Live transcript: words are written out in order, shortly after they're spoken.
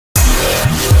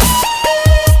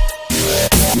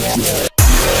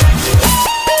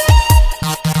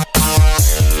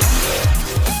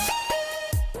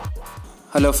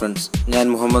Hello friends, I am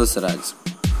Muhammad Siraj.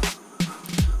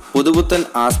 പുതുപുത്തൻ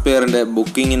ആസ്പെയറിന്റെ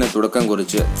ബുക്കിംഗിന് തുടക്കം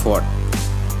കുറിച്ച് ഫോർഡ്.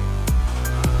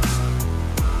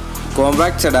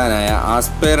 കോമ്പാക്ട് സെഡാനായ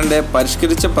ആസ്പെയറിന്റെ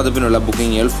പരിഷ്കരിച്ച പതിപ്പിനുള്ള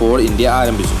ബുക്കിംഗുകൾ ഫോർഡ് ഇന്ത്യ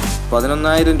ആരംഭിച്ചു.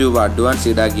 11,000 രൂപ അഡ്വാൻസ്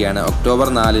ഈടാക്കിയാണ് ഒക്ടോബർ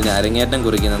 4-ന് അരങ്ങേറ്റം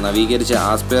കുറിക്കുന്ന നവീകരിച്ച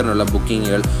ആസ്പെയറിനുള്ള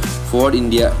ബുക്കിംഗുകൾ ഫോർഡ്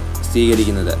ഇന്ത്യ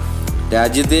സ്വീകരിക്കുന്നത്.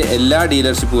 രാജ്യത്തെ എല്ലാ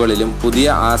ഡീലർഷിപ്പുകളിലും പുതിയ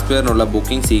ആസ്പെയറിനുള്ള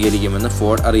ബുക്കിംഗ് സ്വീകരിക്കുമെന്ന്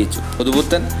ഫോർഡ് അറിയിച്ചു.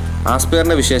 പുതുപുത്തൻ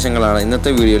ആസ്പെയറിന്റെ വിശേഷങ്ങളാണ് ഇന്നത്തെ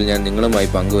വീഡിയോയിൽ ഞാൻ നിങ്ങളുമായി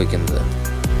പങ്കുവയ്ക്കുന്നത്.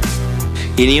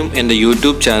 ഇനിയും എൻ്റെ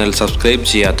യൂട്യൂബ് ചാനൽ സബ്സ്ക്രൈബ്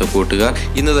ചെയ്യാത്ത കൂട്ടുകാർ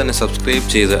ഇന്ന് തന്നെ സബ്സ്ക്രൈബ്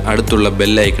ചെയ്ത് അടുത്തുള്ള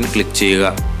ബെൽ ഐക്കൺ ക്ലിക്ക്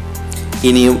ചെയ്യുക.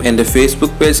 ഇനിയും എൻ്റെ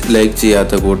ഫേസ്ബുക്ക് പേജ് ലൈക്ക്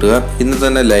ചെയ്യാത്ത കൂട്ടുകാർ ഇന്ന്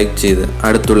തന്നെ ലൈക്ക് ചെയ്ത്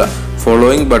അടുത്തുള്ള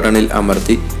ഫോളോയിങ് ബട്ടണിൽ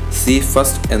അമർത്തി സീ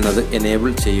ഫസ്റ്റ് എന്നത്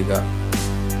എനേബിൾ ചെയ്യുക.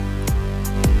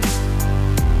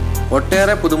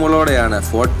 ഒട്ടേറെ പുതുമകളോടെയാണ്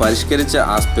ഫോർഡ് പരിഷ്കരിച്ച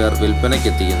ആസ്പെയർ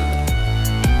വിൽപ്പനയ്ക്കെത്തിക്കുന്നത്.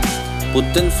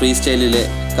 പുത്തൻ ഫ്രീ സ്റ്റൈലിലെ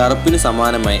കറുപ്പിന്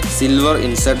സമാനമായി സിൽവർ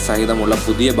ഇൻസെർട്ട് സഹിതമുള്ള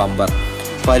പുതിയ ബമ്പർ,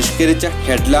 പരിഷ്കരിച്ച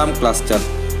ഹെഡ്ലാമ്പ് ക്ലസ്റ്റർ,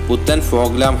 പുത്തൻ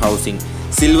ഫോഗ് ലാമ്പ് ഹൗസിംഗ്,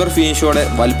 സിൽവർ ഫിനിഷോടെ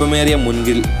വലുപ്പമേറിയ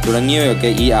മുൻകിൽ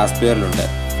തുടങ്ങിയവയൊക്കെ ഈ ആസ്പെയറിലുണ്ട്.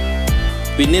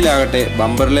 പിന്നിലാകട്ടെ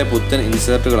ബമ്പറിലെ പുത്തൻ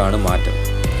ഇൻസെർട്ടുകളാണ് മാറ്റം.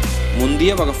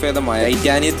 മുന്തിയ വകഭേദമായ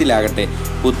ടൈറ്റാനിയത്തിലാകട്ടെ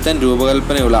പുത്തൻ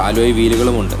രൂപകൽപ്പനയുള്ള അലോയ്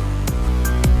വീലുകളുമുണ്ട്.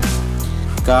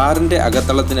 കാറിൻ്റെ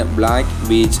അകത്തളത്തിന് black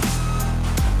beach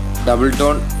double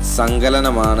tone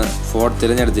സങ്കലനമാണ് Ford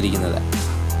തിരഞ്ഞെടുത്തിരിക്കുന്നത്.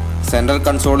 Central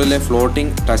കൺസോളിലെ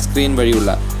floating touch screen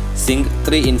വഴിയുള്ള സിങ്ക്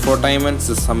 3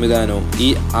 ഇൻഫോർടൈൻമെൻറ്റ് സംവിധാനവും ഈ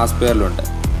ആസ്പെയറിലുണ്ട്.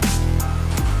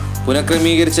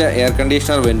 പുനഃക്രമീകരിച്ച എയർ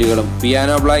കണ്ടീഷണർ വെൻറ്റുകളും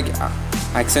പിയാനോ ബ്ലാക്ക്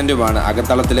ആക്സെൻറ്റുമാണ്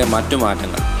അകത്തളത്തിലെ മറ്റു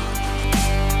മാറ്റങ്ങൾ.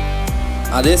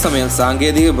 അതേസമയം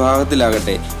സാങ്കേതിക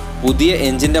വിഭാഗത്തിലാകട്ടെ പുതിയ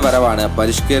എഞ്ചിൻ്റെ വരവാണ്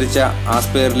പരിഷ്കരിച്ച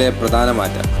ആസ്പെയറിലെ പ്രധാന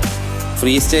മാറ്റം.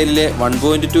 ഫ്രീ സ്റ്റൈലിലെ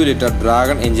 1.2 ലിറ്റർ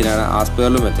ഡ്രാഗൺ എഞ്ചിനാണ്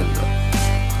ആസ്പെയറിലും എത്തുന്നത്.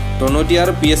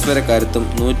 96 PS വരെ കരുത്തും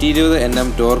 120 Nm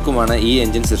ടോർക്കുമാണ് ഈ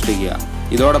എഞ്ചിൻ സൃഷ്ടിക്കുക.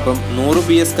 ഇതോടൊപ്പം 100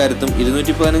 PS കരുത്തും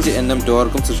 215 Nm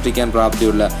ടോർക്കും സൃഷ്ടിക്കാൻ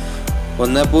പ്രാപ്തിയുള്ള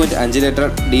 1.5 ലിറ്റർ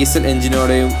ഡീസൽ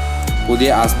എഞ്ചിനോടെയും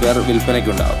പുതിയ ആസ്പെയർ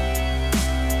വിൽപ്പനയ്ക്കുണ്ടാകും.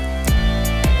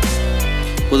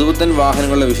 പുതുപുത്തൻ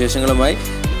വാഹനങ്ങളുടെ വിശേഷങ്ങളുമായി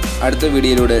അടുത്ത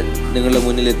വീഡിയോയിലൂടെ നിങ്ങളുടെ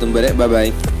മുന്നിലെത്തും വരെ ബൈ.